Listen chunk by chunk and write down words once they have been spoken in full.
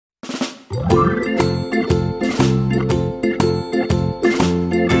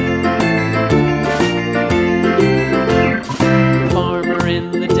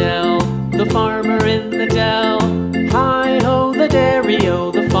The farmer in the dell. Hi-ho, the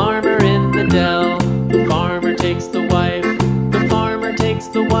dairy-o, the farmer in the dell. The farmer takes the wife, the farmer takes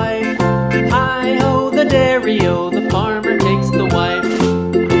the wife. Hi-ho, the dairy-o, the farmer takes the wife.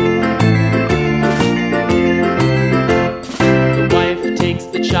 The wife takes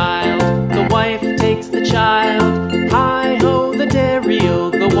the child, the wife takes the child. Hi-ho, the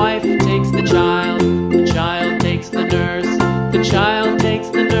dairy-o, the wife takes the child. The child takes the nurse, the child takes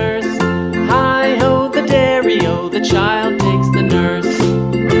the nurse. Hi-ho, the dairy-o, the child takes the nurse.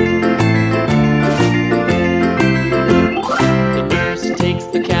 The nurse takes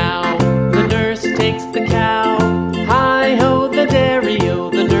the cow, the nurse takes the cow. Hi-ho, the dairy-o,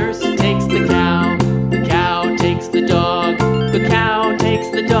 the nurse takes the cow. The cow takes the dog, the cow takes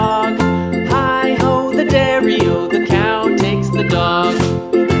the dog. Hi-ho, the dairy-o, the cow takes the dog.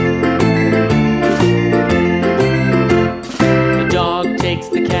 The dog takes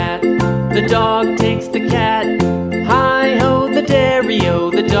the cat, the dog takes the cat. Hi-ho, the dairy-o,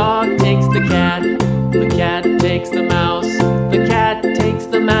 the dog takes the cat. The cat takes the mouse, the cat takes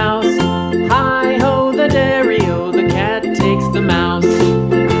the mouse. Hi-ho, the dairy-o, the cat takes the mouse.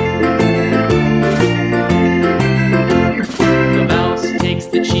 The mouse takes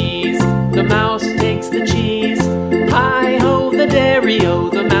the cheese, the mouse takes the cheese. Hi-ho, the dairy-o,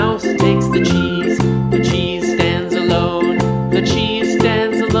 the mouse takes the cheese. The cheese stands alone, the cheese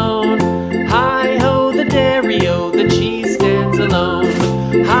stands alone. Hi-ho, the dairy-o, the cheese stands alone.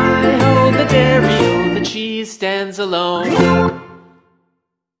 Hi-ho, the dairy-o, the cheese stands alone.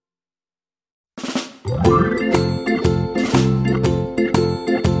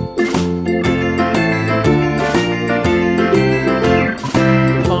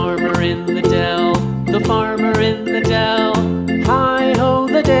 The farmer in the dell, the farmer in the dell. Hi-ho,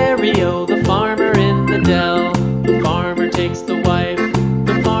 the dairy-o, the farmer in the dell. The farmer takes the wife,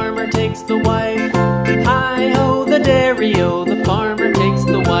 the farmer takes the wife. Hi-ho, the dairy-o, the farmer takes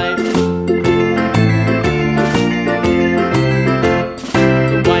the wife.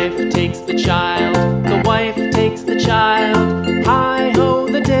 The wife takes the child, the wife takes the child. Hi-ho,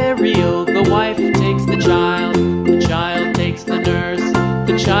 the dairy-o, the wife takes the child. The child takes the nurse,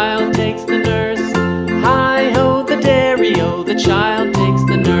 the child takes the nurse. Hi-ho, the dairy-o, the child takes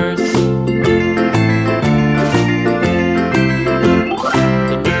the nurse.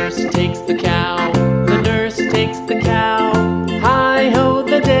 The nurse takes the cow, the nurse takes the cow. Hi-ho,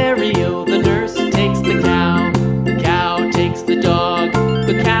 the dairy-o, the nurse takes the cow. The cow takes the dog,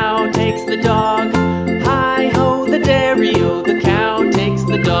 the cow takes the dog. Hi-ho, the dairy-o, the cow takes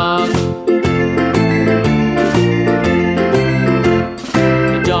the dog.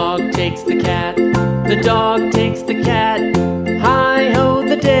 The dog takes the cat, the dog takes the cat. Hi-ho,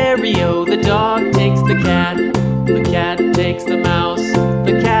 the dairy-o, the dog takes the cat. The cat takes the mouse,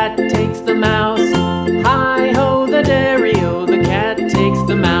 the cat takes the mouse. Hi-ho, the dairy-o, the cat takes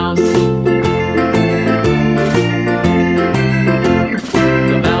the mouse.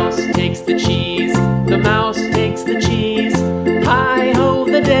 The mouse takes the cheese, the mouse takes the cheese. Hi-ho,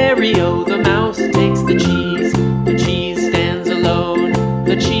 the dairy-o, the mouse takes the cheese. The cheese stands alone,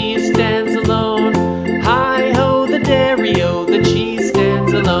 the cheese stands alone. Hi-ho, the dairy-o, the cheese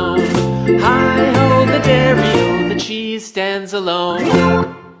stands alone. Hi-ho, the dairy-o, the cheese stands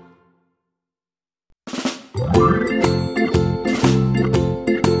alone.